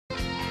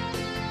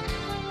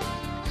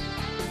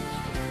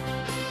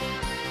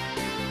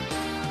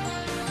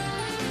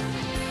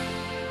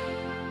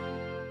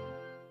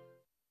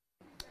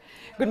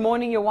Good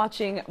morning. You're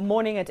watching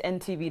Morning at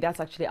NTV.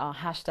 That's actually our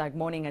hashtag,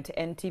 Morning at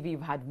NTV.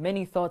 We've had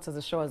many thoughts as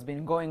the show has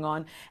been going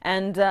on.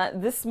 And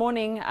this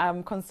morning,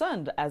 I'm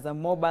concerned as a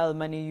mobile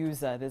money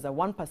user. There's a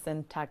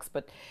 1% tax,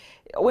 but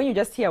when you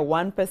just hear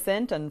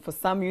 1%, and for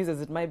some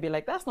users, it might be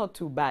like, that's not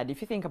too bad.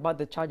 If you think about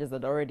the charges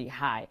that are already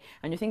high,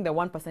 and you think the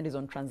 1% is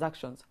on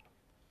transactions,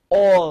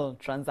 all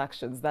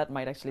transactions, that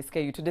might actually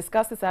scare you. To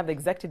discuss this, I have the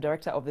Executive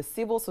Director of the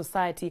Civil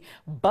Society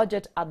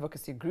Budget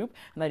Advocacy Group,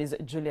 and that is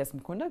Julius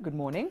Mkunda. Good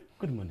morning.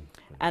 Good morning.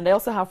 And I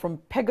also have from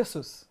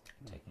Pegasus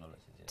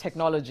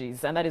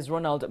Technologies, and that is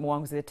Ronald Mwang,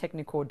 who's the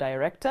Technical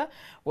Director.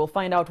 We'll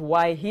find out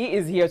why he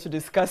is here to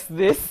discuss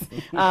this.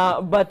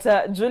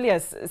 But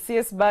Julius,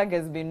 CS Bag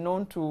has been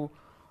known to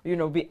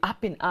be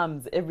up in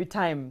arms every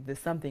time there's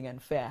something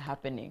unfair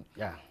happening.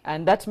 Yeah.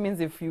 And that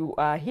means if you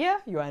are here,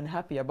 you're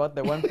unhappy about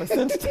the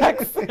 1%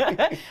 tax.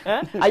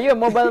 Are you a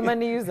mobile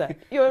money user?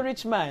 You're a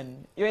rich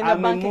man. You're in the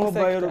banking sector.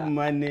 I'm a mobile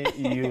money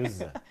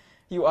user.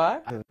 You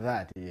are?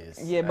 That, yes.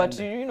 Yeah, but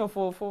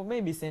for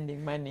maybe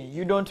sending money,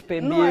 you don't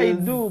pay bills. No, I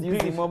do.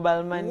 Using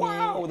mobile money.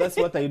 Wow, that's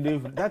what I do.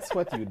 That's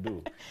what you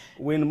do.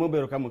 When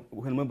mobile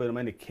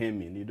money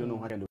came in, you don't know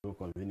what kind of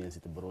convenience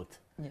it brought.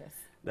 Yes.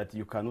 That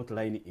you cannot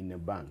line in a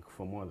bank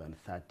for more than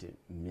 30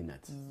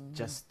 minutes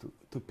just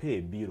to pay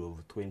a bill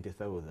of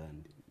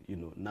 20,000,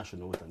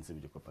 National Water and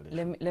Sewage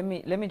Corporation.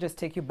 Let me just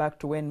take you back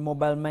to when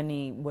mobile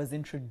money was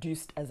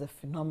introduced as a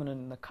phenomenon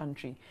in the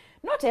country.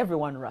 Not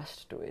everyone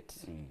rushed to it.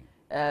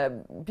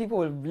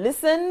 People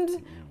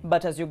listened,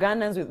 but as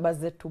Ugandans with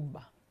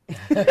Bazetuba.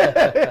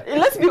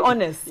 Let's be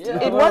honest.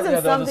 Yeah, it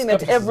wasn't something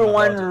that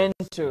everyone ran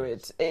to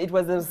it. It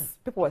was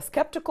people were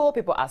skeptical,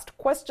 people asked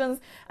questions,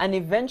 and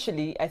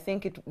eventually, I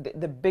think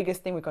the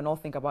biggest thing we can all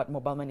think about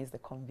mobile money is the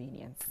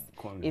convenience.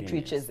 It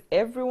reaches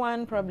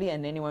everyone, probably,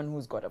 and anyone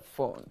who's got a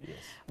phone. Yes.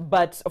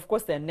 But of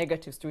course, there are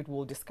negatives to it.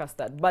 We'll discuss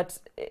that. But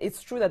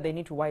it's true that they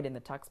need to widen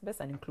the tax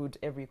base and include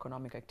every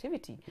economic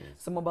activity. Yes.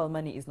 So mobile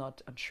money is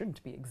not and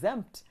shouldn't be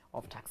exempt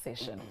of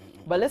taxation.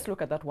 But let's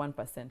look at that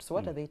 1%. So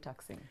what are they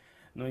taxing?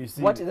 No, you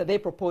see, What are they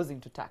proposing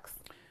to tax?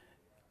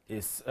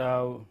 Is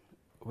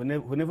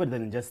whenever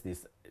there's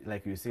injustice,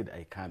 like you said,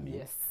 I come in.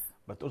 Yes.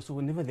 But also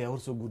whenever there are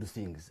also good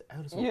things, I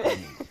also come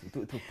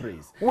in to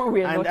praise.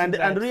 We are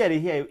and really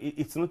here,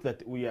 it's not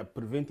that we are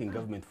preventing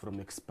government from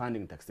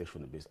expanding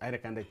taxation base. I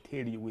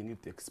tell you, we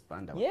need to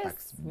expand our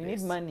tax base. We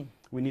need money.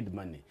 We need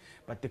money.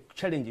 But the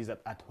challenge is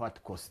at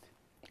what cost?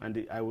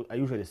 And I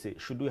usually say,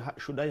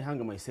 should I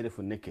hang myself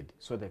naked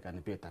so that I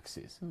can pay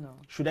taxes? No.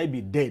 Should I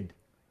be dead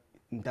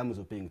in terms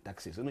of paying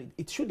taxes? No,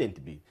 it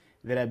shouldn't be.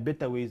 There are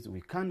better ways we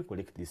can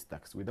collect this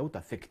tax without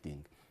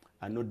affecting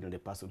an ordinary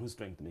person who's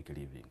trying to make a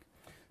living.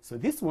 So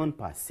this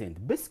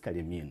 1%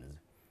 basically means,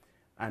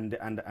 and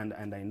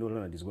I know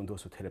Leonard is going to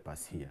also help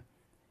us here,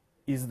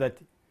 is that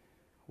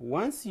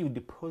once you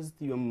deposit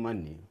your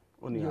money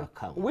on your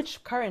account,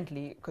 which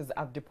currently, because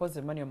I've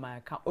deposited money on my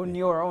account, on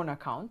your own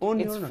account,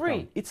 it's free.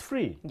 Account. It's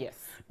free. Yes.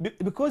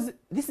 Because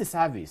this is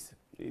service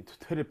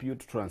to help you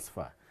to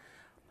transfer.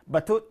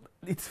 But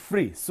it's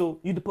free, so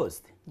you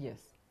deposit. Yes.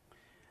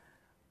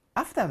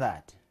 After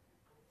that,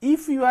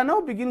 if you are now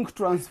beginning to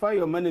transfer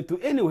your money to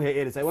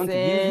anywhere else, I want to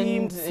give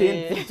him,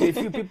 send to a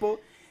few people,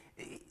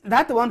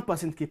 that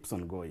 1% keeps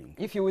on going.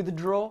 If you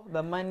withdraw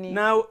the money.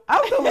 Now,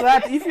 out of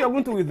that, if you are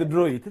going to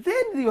withdraw it,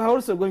 then you are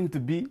also going to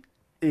be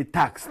a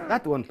tax,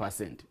 that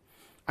 1%.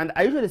 And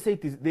I usually say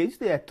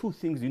there are two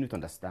things you need to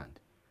understand.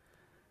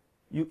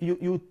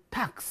 You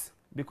tax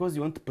because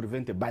you want to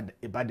prevent a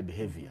bad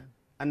behavior.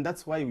 And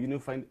that's why you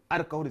find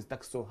alcohol is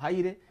taxed so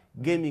highly,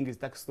 gaming is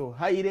taxed so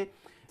highly,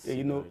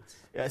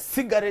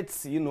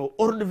 cigarettes,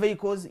 old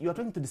vehicles. You are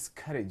trying to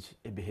discourage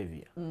a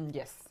behavior.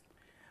 Yes.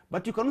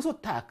 But you can also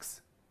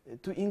tax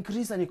to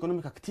increase an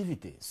economic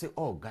activity. Say,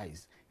 oh,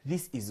 guys,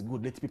 this is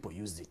good. Let people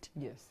use it.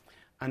 Yes.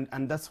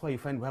 And that's why you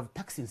find we have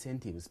tax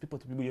incentives, people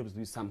to be able to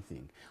do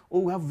something.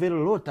 Or we have very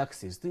low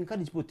taxes to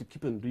encourage people to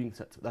keep on doing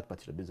that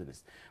particular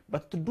business.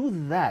 But to do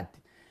that,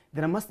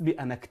 there must be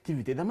an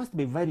activity, there must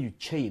be a value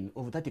chain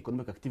of that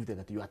economic activity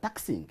that you are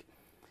taxing.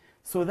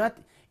 So that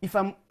if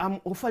I'm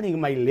offering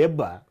my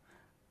labor,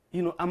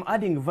 I'm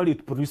adding value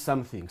to produce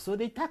something. So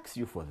they tax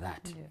you for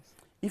that. Yes.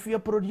 If you're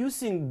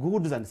producing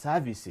goods and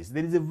services,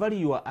 there is a value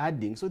you are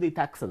adding, so they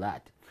tax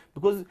that.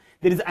 Because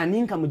there is an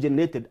income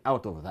generated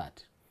out of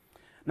that.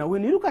 Now,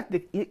 when you look at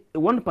the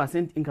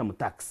 1% income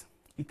tax,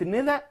 it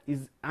neither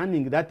is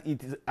earning that,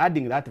 it is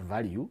adding that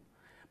value,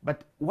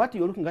 but what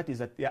you're looking at is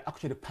that they are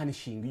actually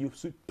punishing you,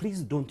 so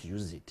please don't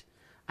use it.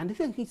 And I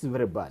think it's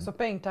very bad. So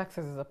paying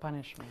taxes is a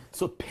punishment.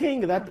 So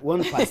paying that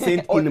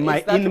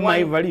 1% in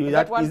my value,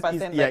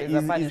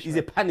 is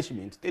a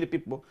punishment. Tell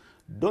people,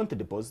 don't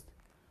deposit,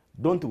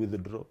 don't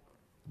withdraw,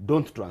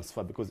 don't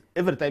transfer, because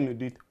every time you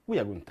do it, we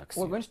are going to tax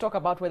you. We're going to talk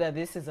about whether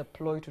this is a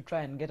ploy to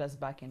try and get us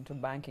back into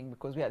banking,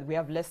 because we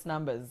have less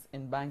numbers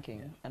in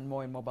banking and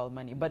more in mobile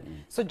money. But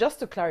so just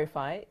to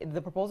clarify,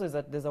 the proposal is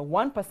that there's a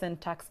 1%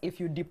 tax if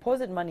you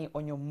deposit money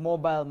on your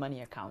mobile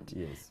money account.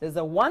 Yes. There's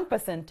a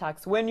 1%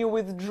 tax when you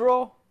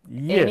withdraw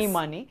any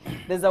money.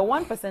 There's a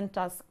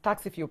 1%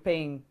 tax if you're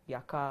paying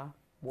your car,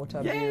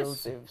 water Yes.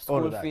 bills, All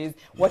school of that. fees,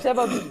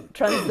 whatever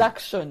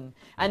transaction.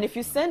 And if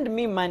you send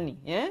me money,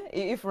 yeah,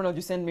 if Ronald,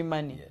 you send me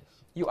money, Yes.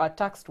 you are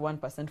taxed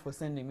 1% for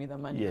sending me the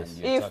money. Yes. And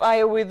you're If taxed-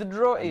 I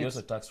withdraw And you it,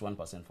 also tax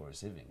 1% for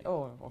receiving it.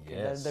 oh, okay,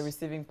 Yes. the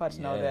receiving part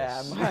now there,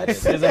 Yes. I'm hurt.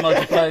 Yes. There's a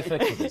multiplier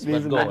effect to this, There's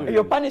but a go multiplier. on.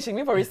 You're punishing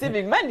me for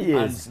receiving money.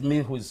 Yes. And me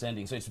who is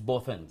sending. So it's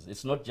both ends.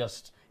 It's not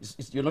just,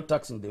 you're not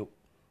taxing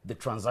the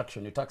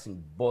transaction, you're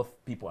taxing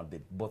both people at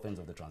both ends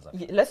of the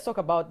transaction. Let's talk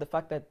about the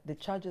fact that the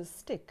charges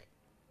stick.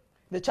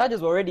 The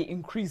charges were already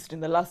increased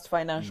in the last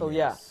financial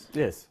year.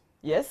 Yes.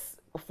 Yes,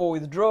 for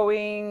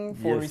withdrawing,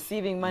 for Yes.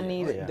 receiving money,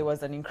 Yes. Oh, yeah. there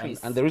was an increase.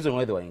 And the reason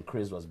why they were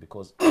increased was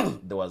because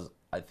there was,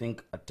 I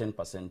think, a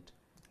 10%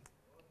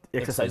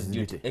 Exercise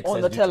duty.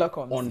 On the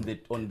telecoms.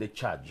 on the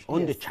charge.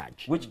 On Yes. the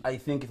charge. Which I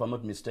think, if I'm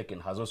not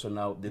mistaken, has also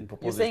now been You're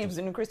proposed saying to it's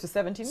increased to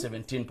 17?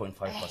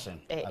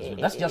 17.5%. Eh, as well. eh,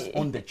 That's eh, just eh,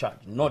 on the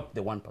charge, not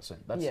the 1%.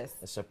 That's Yes.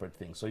 a separate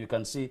thing. So you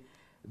can see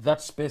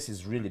that space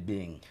is really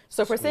being.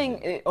 So if we're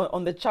squeezed. saying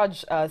on the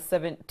charge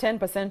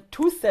 10%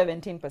 to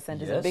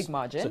 17% is a Yes. big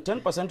margin. So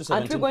 10% to 17%.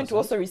 Aren't we going to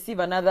also receive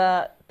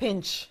another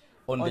pinch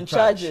on the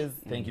charges?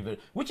 Thank you very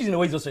much. Which is in a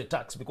way is also a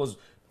tax, because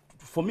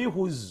for me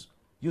who's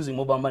using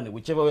mobile money,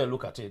 whichever way I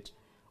look at it,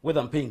 whether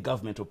I'm paying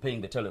government or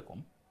paying the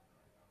telecom,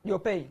 You're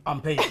paying.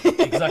 I'm paying.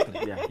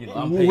 Exactly. Yeah. You know,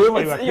 I'm paying.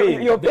 Whoever you are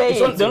paying. You're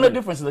paying. The only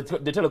difference is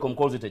that the telecom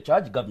calls it a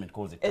charge, government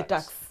calls it A tax.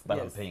 tax, But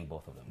I'm yes. paying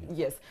both of them.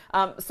 Yes.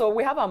 So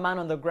we have a man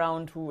on the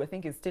ground who I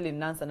think is still in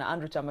Nansana,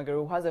 Andrew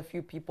Chamagero, who has a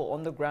few people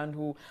on the ground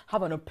who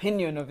have an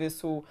opinion of this,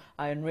 who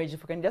are enraged.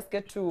 If we can just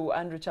get to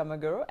Andrew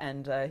Chamagero,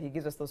 and he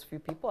gives us those few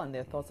people and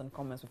their thoughts and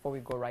comments before we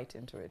go right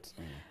into it.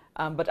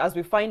 But as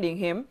we're finding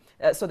him,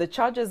 so the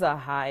charges are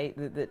high,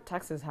 the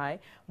tax is high.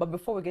 But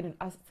before we get in,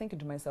 I was thinking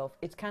to myself,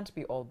 it can't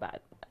be all bad.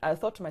 I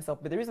thought to myself,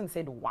 but the reason I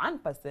said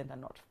 1%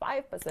 and not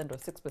 5% or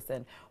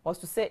 6% was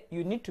to say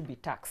you need to be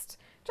taxed,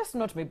 just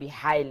not maybe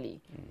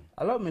highly.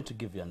 Allow me to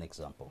give you an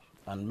example,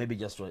 and maybe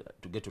just to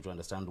get you to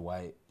understand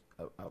why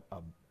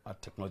a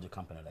technology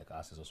company like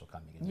us is also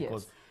coming in. Yes.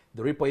 Because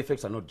the ripple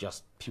effects are not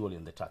just purely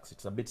in the tax.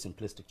 It's a bit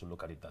simplistic to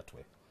look at it that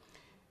way.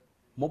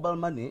 Mobile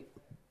money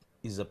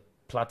is a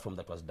platform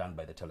that was done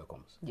by the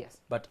telecoms. Yes.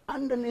 But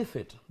underneath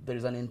it, there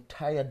is an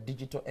entire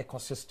digital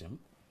ecosystem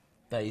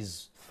that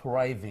is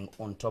thriving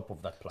on top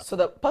of that platform. So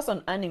the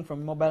person earning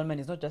from mobile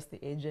money is not just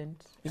the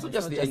agent. It's and not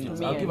just the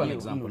agents. me I'll and give an you.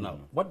 example now.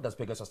 What does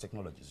Pegasus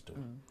Technologies do?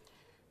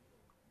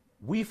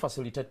 We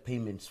facilitate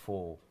payments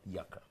for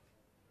Yaka.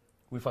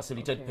 We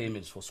facilitate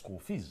payments for school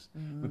fees.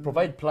 We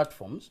provide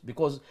platforms,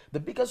 because the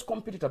biggest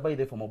competitor by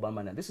there for mobile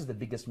money, and this is the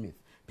biggest myth,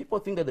 people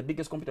think that the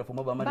biggest competitor for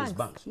mobile money is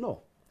banks.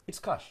 No, it's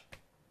cash.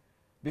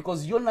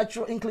 Because your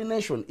natural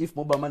inclination, if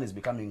mobile money is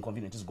becoming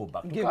inconvenient, is go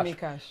back to Give cash. me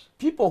cash.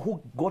 People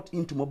who got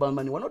into mobile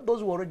money were not those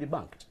who were already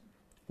banked,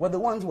 were the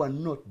ones who were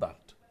not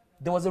banked.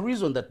 There was a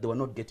reason that they were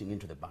not getting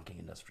into the banking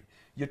industry.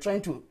 You're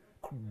trying to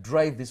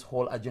drive this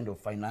whole agenda of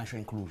financial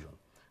inclusion.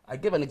 I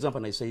gave an example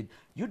and I said,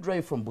 you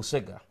drive from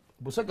Busega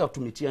to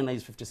Mitiana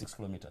is 56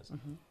 kilometers.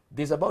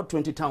 There's about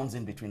 20 towns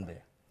in between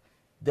there.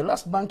 The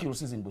last bank you'll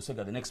see is in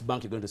Busega, the next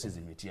bank you're going to see is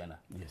in Mitiana.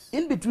 Yes.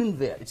 In between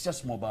there, it's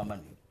just mobile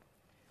money.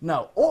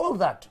 Now, all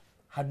that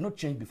had not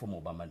changed before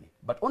mobile money,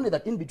 but only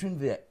that in between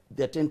there,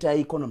 that entire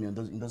economy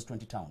in those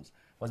 20 towns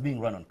was being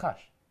run on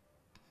cash.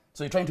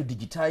 So you're trying to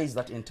digitize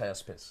that entire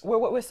space.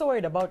 We're so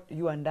worried about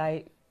you and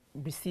I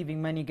receiving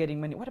money,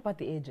 getting money. What about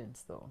the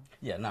agents, though?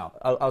 Yeah, now,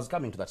 I was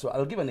coming to that. So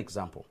I'll give an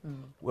example.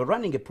 We're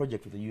running a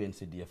project with the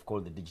UNCDF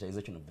called the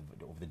digitization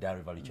of the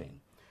dairy value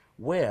chain,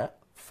 where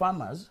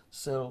farmers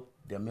sell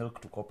their milk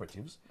to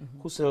cooperatives,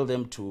 who sell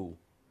them to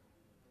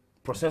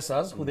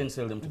processors, who then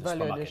sell them to the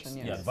Value supermarkets. addition,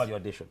 yes. Yeah, value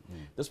addition.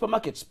 The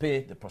supermarkets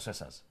pay the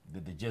processors, the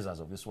jazzers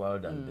of this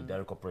world and the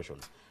dairy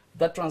corporations.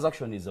 That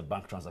transaction is a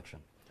bank transaction.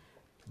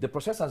 The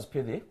processors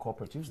pay the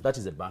cooperatives, that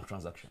is a bank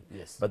transaction.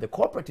 Yes. But the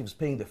cooperatives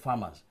paying the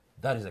farmers,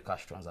 that is a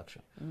cash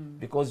transaction.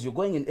 Because you're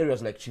going in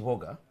areas like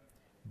Chivoga,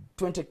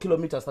 20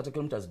 kilometers, 30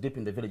 kilometers deep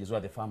in the villages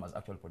where the farmers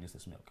actually produce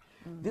this milk.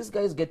 These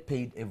guys get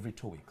paid every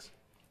 2 weeks.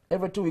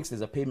 Every 2 weeks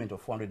there's a payment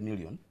of 400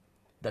 million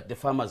that the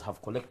farmers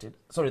have collected,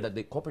 sorry, that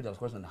the cooperative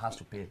has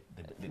to pay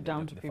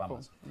Down to the people.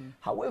 farmers.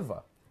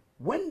 However,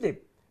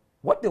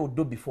 what they would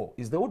do before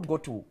is they would go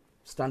to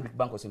Stanbic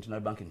Bank or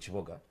Centenary Bank in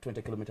Chivoga,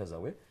 20 kilometers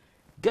away,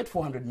 get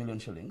 400 million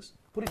shillings,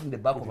 put it in the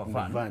back of a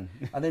van,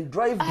 and then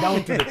drive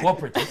down to the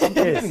cooperative. I'm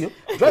telling you,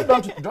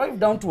 drive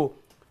down to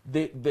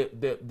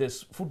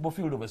this football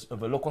field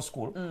of a local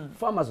school.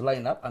 Farmers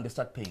line up and they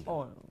start paying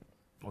them,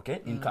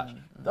 okay, in cash.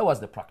 That was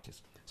the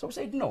practice. So we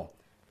said, no.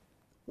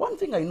 One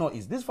thing I know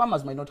is these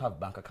farmers might not have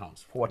bank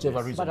accounts for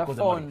whatever reason, But a because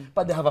phone.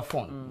 but they have a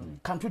phone.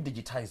 Can't we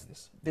digitize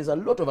this? There's a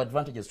lot of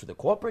advantages to the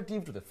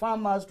cooperative, to the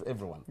farmers, to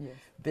everyone. Yes.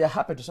 They are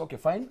happy to say, okay,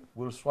 fine,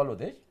 we'll swallow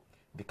the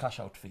cash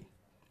out fee.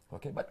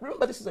 Okay, but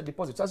remember, this is a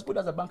deposit. It's as good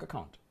as a bank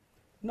account.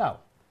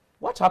 Now,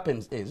 what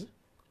happens is,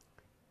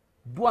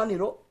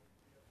 Duaniro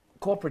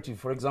Cooperative,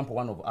 for example,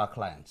 one of our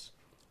clients,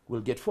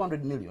 will get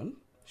 400 million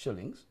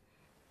shillings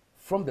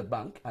from the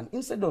bank, and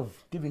instead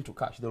of giving to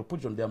cash, they'll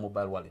put it on their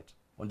mobile wallet,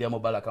 on their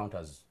mobile account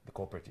as the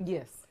cooperative.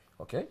 Yes.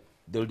 Okay,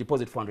 they'll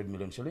deposit 400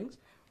 million shillings.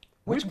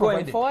 Which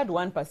going forward,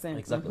 1%.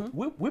 Exactly.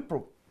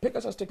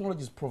 Pegasus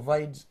Technologies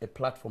provides a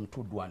platform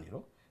to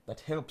Dwaniro that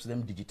helps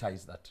them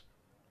digitize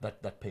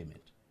that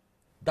payment.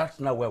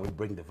 That's now where we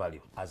bring the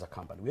value as a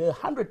company. We're a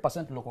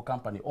 100% local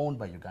company owned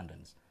by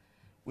Ugandans.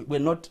 We're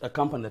not a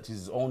company that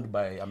is owned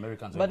by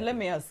Americans. But let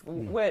me ask,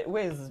 where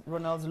is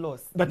Ronald's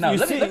loss? But now,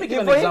 let me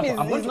give you an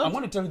example. I'm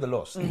going to tell you the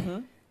loss.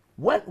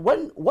 What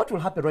will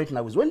happen right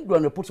now is when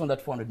Dwaniro puts on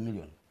that 400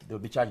 million, they'll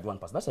be charged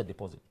 1%. That's a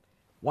deposit.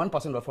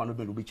 1% of 400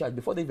 million will be charged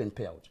before they even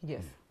pay out.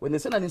 Yes. When they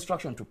send an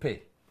instruction to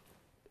pay,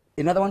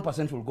 another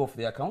 1% will go for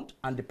the account,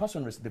 and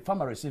the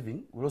farmer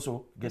receiving will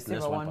also get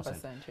less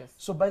 1%. Yes.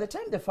 So by the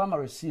time the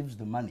farmer receives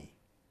the money,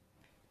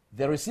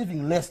 they're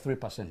receiving less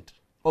 3%.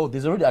 Oh,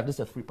 there's already at least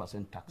a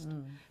 3% tax.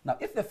 Now,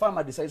 if the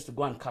farmer decides to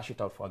go and cash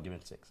it out for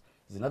argument's sake,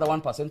 there's another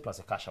 1% plus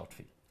a cash out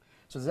fee.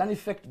 So there's an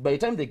effect, by the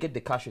time they get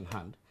the cash in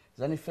hand,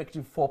 there's an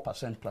effective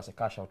 4% plus a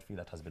cash out fee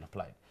that has been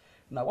applied.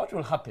 Now, what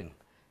will happen?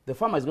 The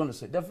farmer is going to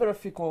say, they're very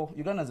fickle,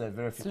 Ugandans are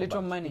very fickle.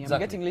 Little money, exactly.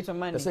 I'm getting little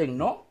money. They're saying,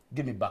 no,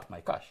 give me back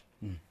my cash.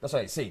 That's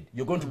why I said,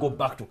 you're going to go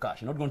back to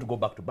cash, you're not going to go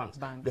back to banks.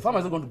 The farmer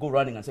is not going to go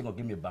running and saying, oh,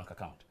 give me a bank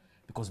account.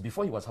 Because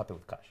before he was happy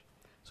with cash.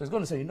 So he's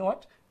going to say, you know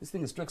what, this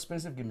thing is too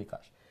expensive, give me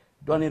cash.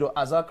 Dwaniro,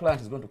 as our client,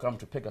 is going to come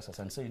to Pegasus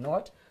and say, you know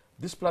what,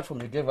 this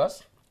platform you gave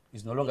us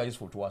is no longer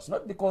useful to us.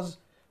 Not because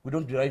we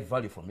don't derive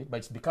value from it, but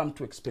it's become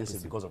too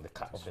expensive because of the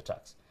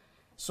tax.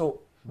 So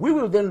we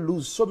will then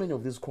lose so many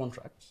of these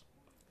contracts.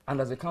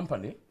 And as a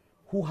company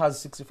who has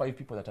 65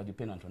 people that are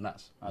dependent on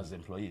us as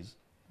employees,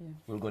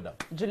 will go down.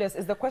 Julius,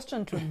 is the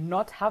question to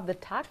not have the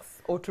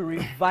tax or to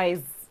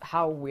revise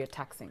how we're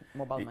taxing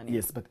mobile money?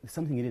 Yes, but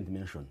something you didn't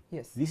mention.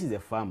 Yes. This is a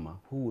farmer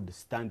who would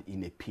stand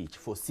in a pitch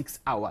for 6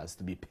 hours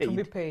to be paid. To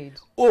be paid.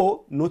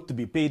 Or not to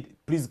be paid,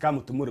 please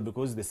come tomorrow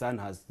because the sun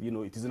has,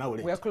 it is now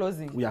late. We are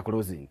closing. We are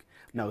closing.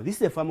 Now, this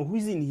is a farmer who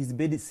is in his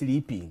bed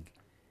sleeping.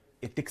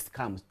 A text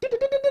comes,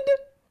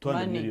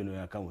 200 million in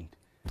your account.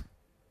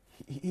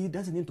 He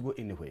doesn't need to go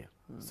anywhere.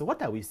 So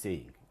what are we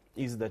saying?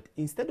 Is that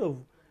instead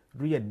of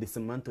really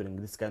dismantling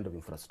this kind of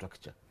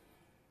infrastructure.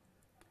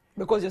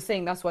 Because you're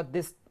saying that's what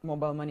this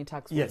mobile money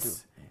tax will do.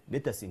 Yes.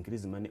 Let us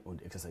increase money on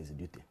the exercise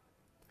duty.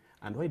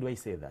 And why do I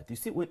say that? You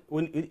see, when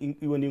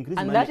you increase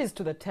money... And that is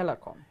to the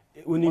telecom.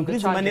 When you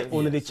increase money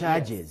on the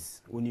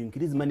charges, when you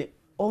increase money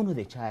on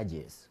the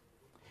charges,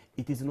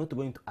 it is not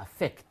going to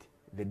affect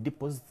the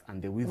deposits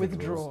and the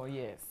withdrawals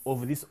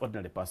of this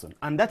ordinary person.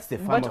 And that's the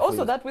farmer. But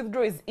also that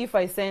withdrawal is if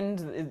I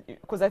send...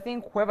 Because I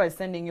think whoever is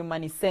sending you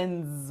money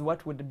sends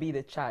what would be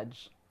the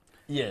charge.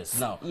 Yes.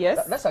 Now,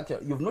 yes. That's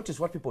actually, you've noticed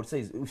what people say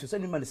is, if you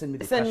send me money, send me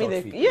the cash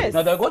out fee. Yes.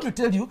 Now, they're going to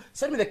tell you,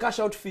 send me the cash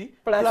out fee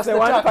plus the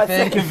 1%.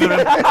 Thank you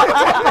very much.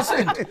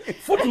 1%.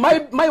 Foot my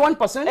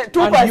 1%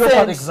 2%. And your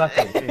part,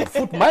 exactly.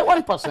 Foot my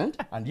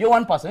 1% and your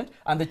 1%,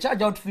 and the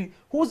charge out fee,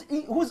 whose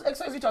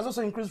excise rate has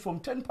also increased from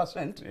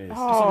 10% to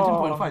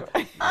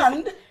 17.5%.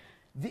 And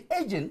the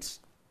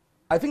agents,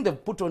 I think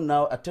they've put on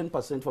now a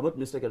 10%, if I'm not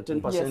mistaken,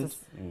 10%, yes.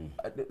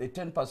 A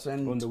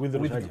 10% on the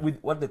with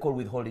what they call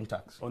withholding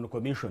tax. On the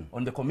commission.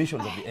 On the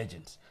commissions of the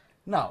agents.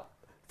 Now,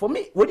 for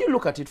me, when you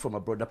look at it from a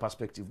broader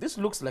perspective, this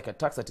looks like a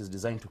tax that is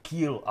designed to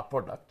kill a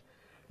product,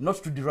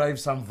 not to derive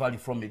some value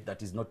from it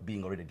that is not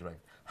being already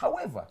derived.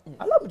 However,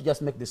 allow me to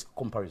just make this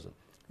comparison.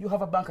 You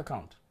have a bank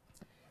account.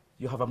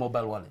 You have a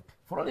mobile wallet.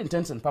 For all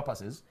intents and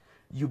purposes,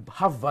 you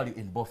have value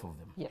in both of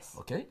them. Yes.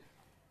 Okay?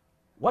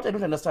 What I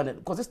don't understand,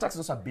 because this tax is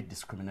also a bit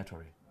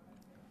discriminatory.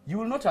 You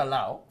will not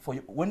allow, for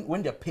you,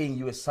 when they're paying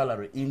you a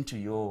salary into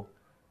your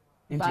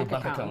bank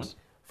account,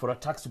 for a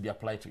tax to be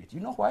applied to it. You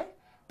know why?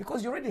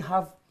 Because you already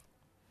have...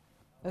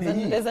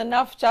 There's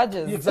enough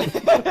charges.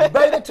 Exactly.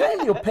 By the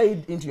time you're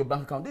paid into your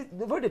bank account,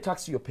 they've already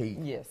taxed your pay.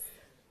 Yes.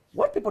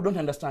 What people don't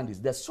understand is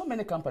there's so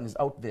many companies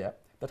out there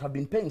that have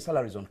been paying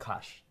salaries on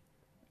cash,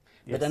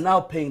 that are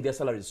now paying their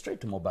salaries straight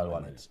to mobile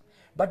wallets.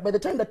 But by the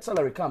time that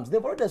salary comes,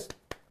 they've already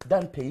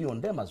done pay on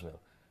them as well.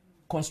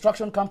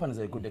 Construction companies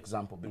are a good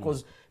example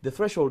because the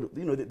threshold,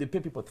 they pay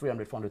people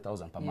 300,000,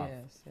 400,000 per month.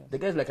 Yes. The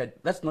guys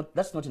that's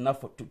not enough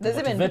to There's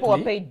motivate even people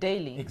me. are paid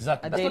daily.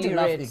 Exactly. That's not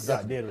enough.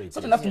 Exactly. It's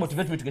not enough to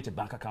motivate me to get a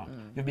bank account.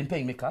 You've been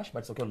paying me cash, but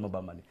it's okay on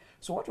mobile money.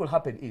 So what will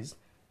happen is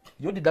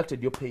you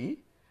deducted your pay,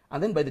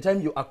 and then by the time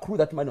you accrue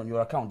that money on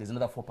your account, there's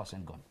another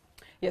 4% gone.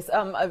 Yes,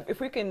 if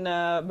we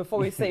can, before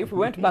we say, if we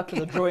went back to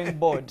the drawing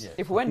board,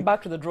 if we went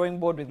back to the drawing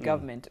board with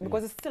government,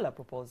 because it's still a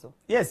proposal.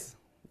 Yes.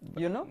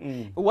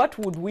 What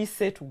would we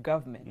say to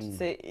government?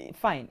 Say,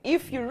 fine,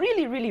 if you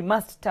really, really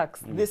must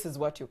tax, this is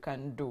what you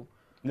can do.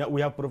 Now,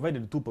 we have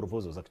provided two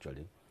proposals,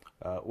 actually.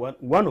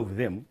 One of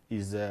them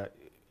is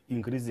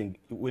increasing,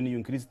 when you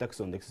increase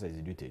tax on the exercise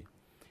duty,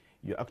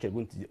 you're actually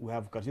going to,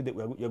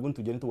 you're going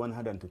to generate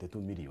 122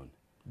 million.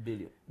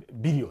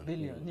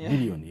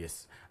 Billion,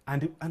 yes.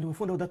 And we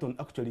found out that one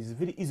actually is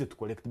very easy to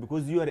collect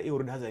because URA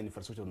already has an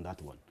infrastructure on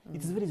that one.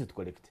 It is very easy to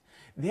collect.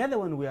 The other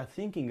one, we are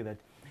thinking that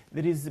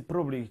there is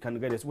probably, can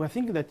guide us, we are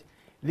thinking that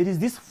there is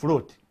this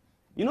float.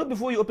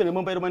 Before you open a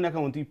mobile money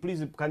account,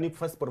 can you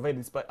first provide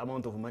this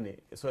amount of money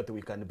so that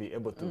we can be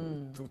able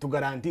to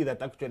guarantee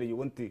that actually you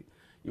want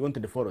to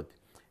default.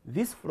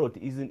 This float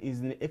is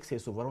in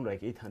excess of around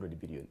like 800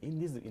 billion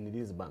in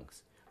these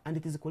banks, and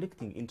it is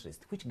collecting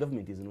interest, which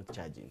government is not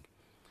charging.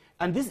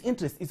 And this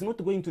interest is not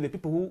going to the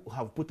people who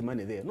have put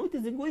money there. No, it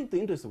is going to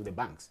the interest of the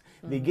banks.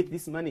 They get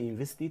this money,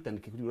 invest it,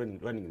 and keep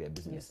running their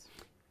business.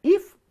 Yes.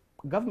 If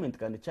government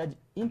can charge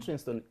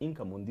interest on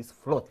income on this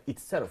float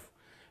itself,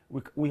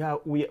 we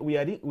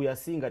are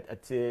seeing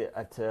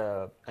at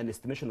an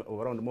estimation of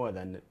around more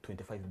than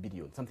 25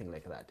 billion, something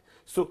like that.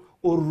 So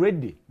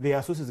already there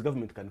are sources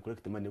government can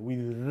collect the money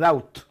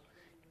without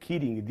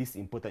killing this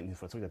important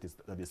infrastructure that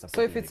is supporting.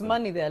 So if it's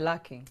money they're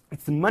lacking,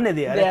 it's money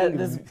they are lacking.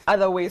 There's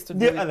other ways to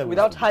do it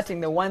without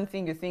hurting the one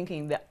thing you're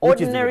thinking the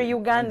ordinary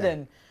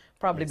Ugandan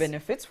probably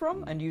benefits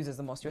from and uses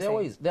the most. There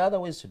are other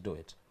ways to do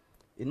it.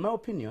 In my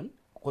opinion,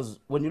 because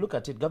when you look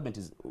at it, government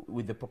is,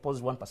 with the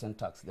proposed 1%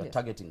 tax, they're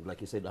targeting,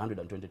 like you said,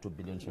 122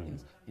 billion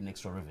shillings in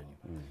extra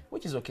revenue,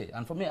 which is okay.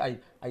 And for me, I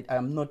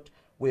am not,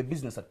 we're a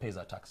business that pays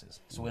our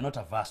taxes. So we're not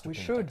averse to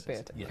paying taxes. We should pay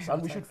taxes. Yes,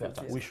 and we should pay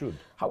taxes. We should.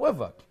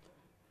 However,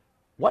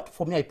 what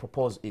for me I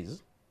propose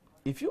is,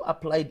 if you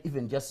applied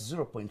even just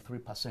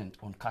 0.3%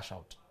 on cash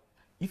out,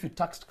 if you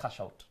taxed cash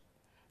out,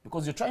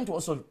 because you're trying to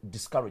also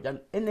discourage, and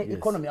any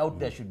economy out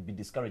there should be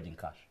discouraging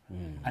cash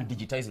and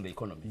digitizing the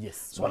economy.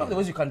 Yes. So one of the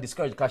ways you can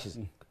discourage cash is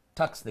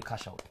tax the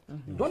cash out.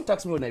 Don't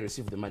tax me when I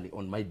receive the money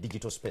on my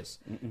digital space.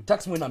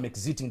 Tax me when I'm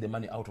exiting the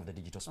money out of the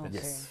digital space.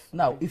 Yes.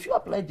 Now, if you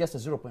apply just a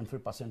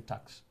 0.3%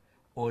 tax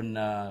on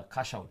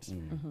cash out,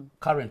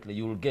 currently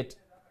you will get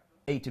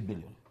 80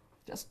 billion.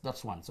 Just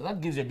that's one. So that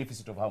gives you a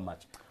deficit of how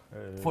much?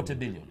 40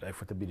 billion.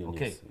 40 billion.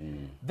 Okay. Yes.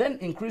 Then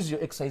increase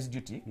your excise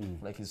duty,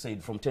 like you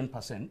said, from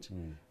 10%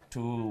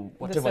 to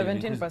whatever. The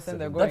 17%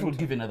 they're going. That will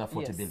give another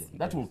 40 billion.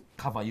 That will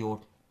cover your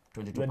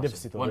 22%.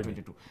 Deficit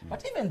 122.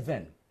 But even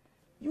then,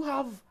 you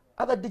have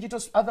other digital,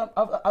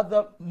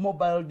 other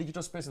mobile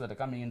digital spaces that are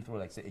coming in through,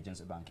 like say,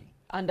 agency banking.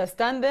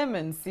 Understand them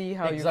and see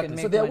how you can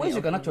make. So there are ways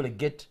you can actually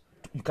get.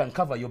 You can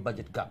cover your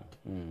budget gap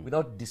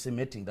without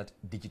decimating that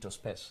digital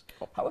space.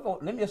 However,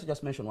 let me also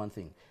just mention one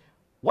thing.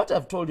 What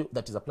I've told you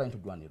that is applying to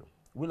Gwaniro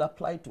will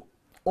apply to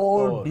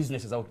all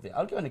businesses out there.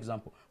 I'll give you an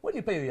example. When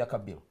you pay your Yaka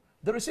bill,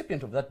 the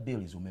recipient of that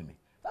bill is Umeme.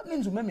 That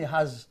means Umeme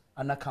has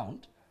an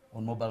account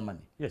on mobile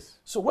money. Yes.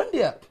 So when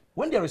they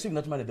are receiving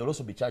that money, they'll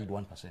also be charged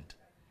 1%.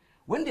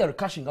 When they are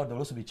cashing out, they'll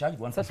also be charged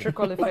 1%. It's a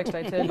trickle effect,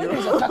 I tell you.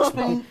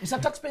 It's a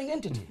tax-paying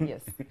entity.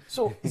 Yes.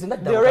 So isn't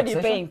that they're already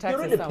paying taxes?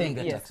 They're already paying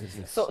their taxes.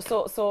 Yes.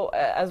 So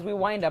as we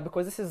wind up,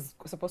 because this is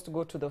supposed to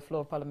go to the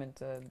floor of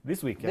Parliament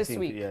this week. This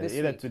week,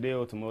 either today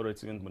or tomorrow,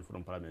 it's going to be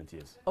from Parliament.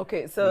 Yes.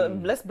 Okay. So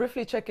let's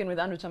briefly check in with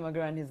Andrew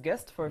Chamagero and his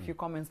guest for a few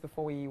comments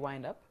before we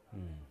wind up.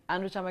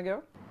 Andrew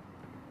Chamagero.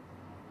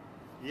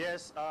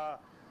 Yes.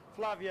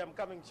 Flavia, I'm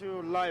coming to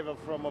you live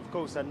from, of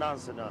course,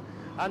 Nansana.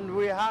 And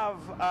we have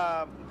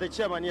the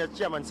chairman here,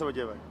 Chairman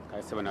Sabajeva.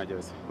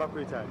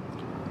 Bakwita.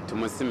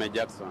 Tumusime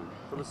Jackson.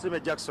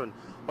 Tumusime Jackson.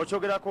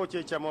 Ochogera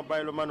koche cha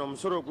mobile money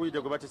omusoro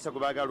guide kubatisa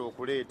kubagala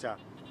okuleta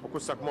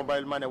okussa ku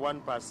mobile money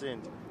 1%.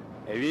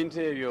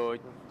 Ebintu ebyo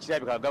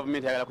kirabika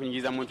government yagala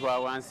kunyingiza muntu wa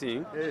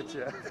wansi.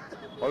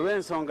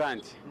 Olw'ensonga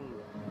nti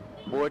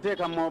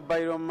bw'oteeka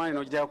mobile money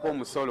n'ogirako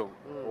omusolo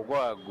ogwa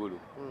waggulu.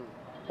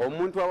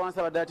 Omuntu awansi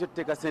abadde atya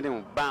okuteeka ssente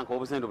mu banka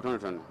obusente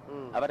obutonotono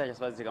abadde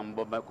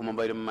akyasobaziteeka ku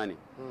mobile money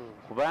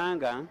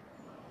kubanga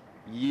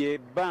ye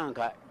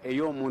banka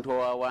ey'omuntu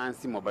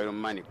owawansi mobile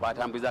money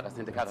kwatambuliza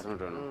akasente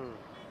kakatonotono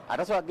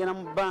atasobola kugenda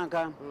mu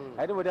banka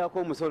ate bw'oteekako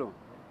omusolo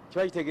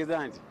kiba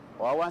kitegeeza nti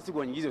owawansi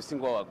gonyingiza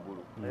osinga wa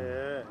waggulu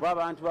kuba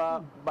abantu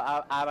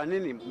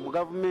abanene mu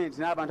gavumenti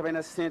n'abantu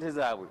abalina ssente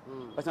zaabwe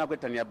basinga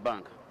kwettanira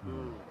banka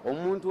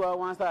omuntu wa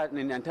wansi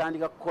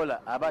ntandika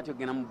kukola aba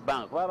atyogenda mu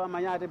banka kuba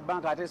bamanyi ate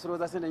banka ate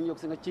esolooza ssente nnyo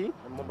okusinga ki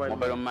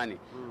mobile money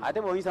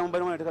ate bw'onyisa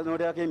mobile money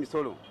n'oteekako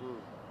emisolo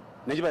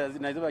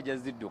nazo bajja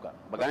zidduka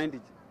bagambe nti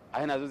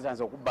ate nazo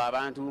zitanze okubba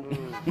abantu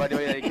badde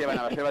bayalekera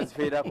bana baffe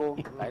bazifeerako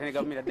ate ne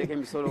gavumenti atteeka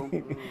emisolo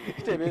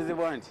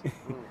kiteeberezebwa nti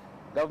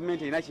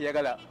gavumenti erina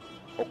kyeyagala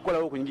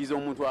okukolawo okunyingiza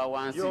omuntu wa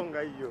wansi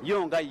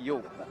yo nga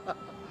yo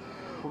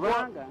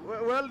kubanga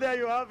well there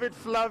you have it,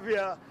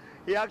 Flavia.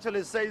 He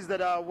actually says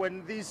that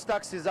when this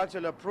tax is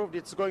actually approved,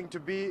 it's going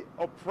to be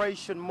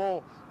operation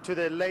more to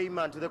the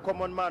layman, to the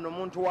common man,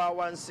 umuntu wa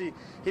wansi.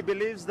 He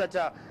believes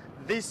that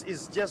this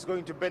is just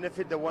going to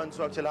benefit the ones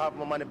who actually have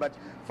more money. But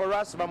for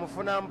us,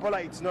 Bamufuna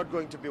Mpola, it's not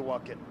going to be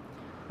working.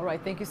 All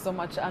right, thank you so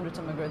much, Andrew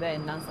Chamagero there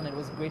in Nansan. It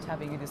was great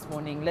having you this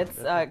morning. Let's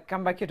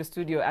come back here to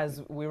studio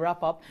as we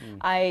wrap up.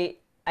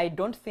 I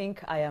don't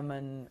think I am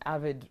an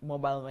avid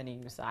mobile money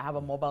user. I have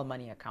a mobile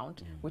money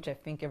account, which I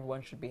think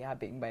everyone should be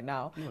having by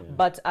now.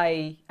 But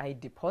I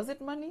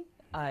deposit money,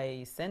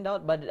 I send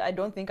out, but I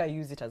don't think I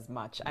use it as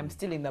much. I'm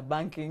still in the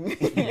banking,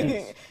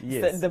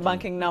 the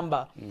banking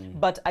number.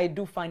 But I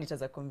do find it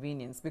as a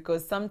convenience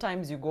because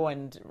sometimes you go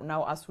and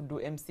now us who do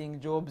emceeing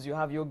jobs, you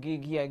have your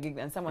gig here,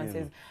 and someone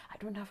says, I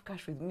don't have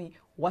cash with me.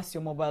 What's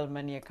your mobile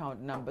money account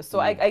number? So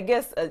I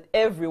guess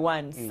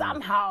everyone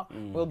somehow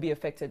will be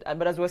affected.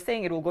 But as we're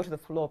saying, it will go to the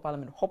floor of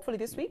Parliament hopefully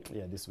this week.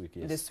 Yeah, this week,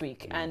 yes. This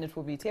week. And it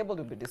will be tabled,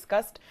 it will be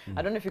discussed.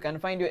 I don't know if you can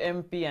find your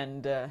MP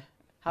and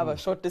have a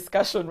short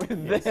discussion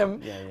with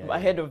them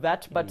ahead of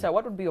that. But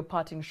what would be your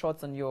parting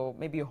shots and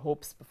maybe your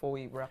hopes before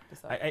we wrap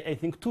this up? I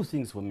think two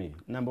things for me.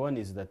 Number one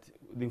is that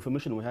the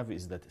information we have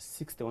is that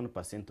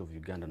 61% of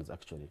Ugandans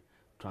actually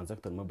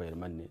transact on mobile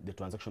money. The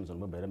transactions on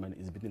mobile money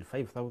is between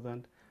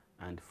 5,000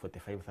 and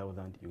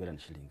 45,000 Ugandan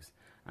shillings.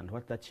 And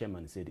what that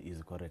chairman said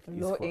is correct.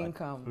 Low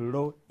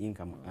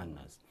income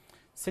earners.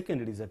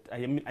 Secondly, is that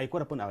I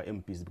call upon our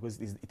MPs because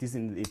it is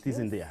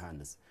in their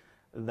hands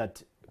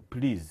that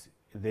please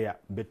there are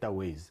better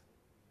ways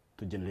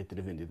to generate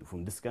revenue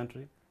from this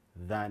country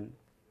than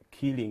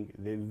killing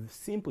the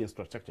simple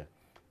infrastructure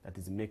that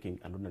is making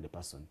an ordinary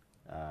person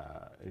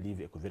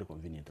live a very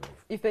convenient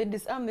life. If they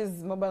disarm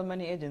these mobile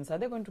money agents, are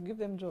they going to give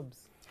them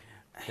jobs?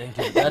 Thank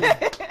you.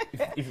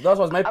 If that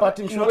was my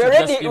parting shot, we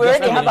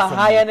already have a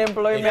high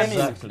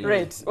unemployment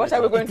rate. What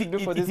are we going to do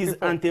for this? It is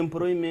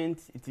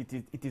anti-employment,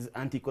 it is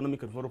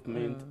anti-economic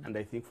development, and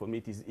I think for me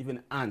it is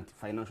even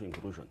anti-financial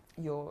inclusion.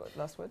 Your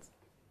last words?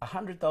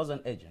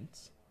 100,000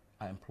 agents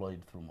are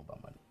employed through mobile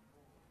money.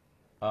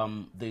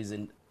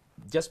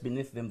 Just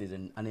beneath them, there's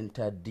an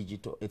entire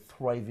a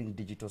thriving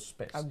digital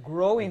space. A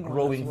growing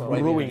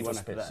digital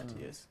space.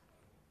 Yes.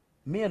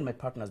 Me and my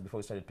partners, before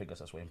we started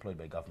Pegasus, were employed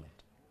by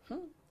government.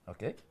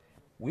 Okay,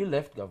 we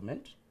left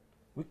government.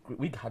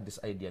 We had this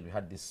idea and we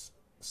had this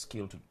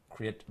skill to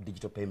create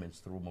digital payments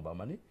through mobile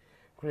money.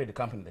 Create a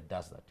company that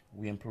does that.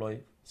 We employ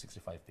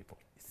 65 people.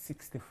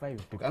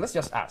 65 people. And that's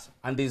just us.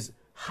 And there's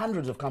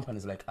hundreds of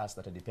companies like us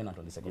that are dependent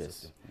on this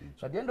ecosystem. Yes.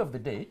 So at the end of the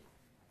day,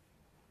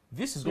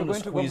 this is going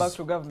to go back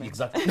to government.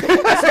 Exactly. We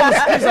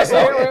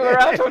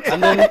were out of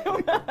time. And then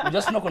we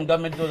just knock on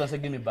government doors and say,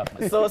 give me back.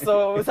 So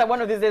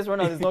one of these days,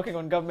 Ronald is knocking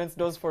on government's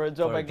doors for a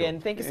job again.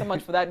 Thank you so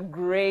much for that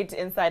great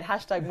insight.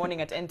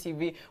 #morning at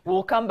NTV.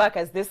 We'll come back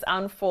as this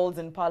unfolds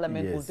in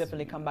Parliament. We'll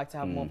definitely come back to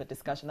have more of a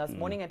discussion. That's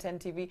Morning at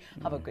NTV.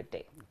 Have a good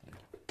day.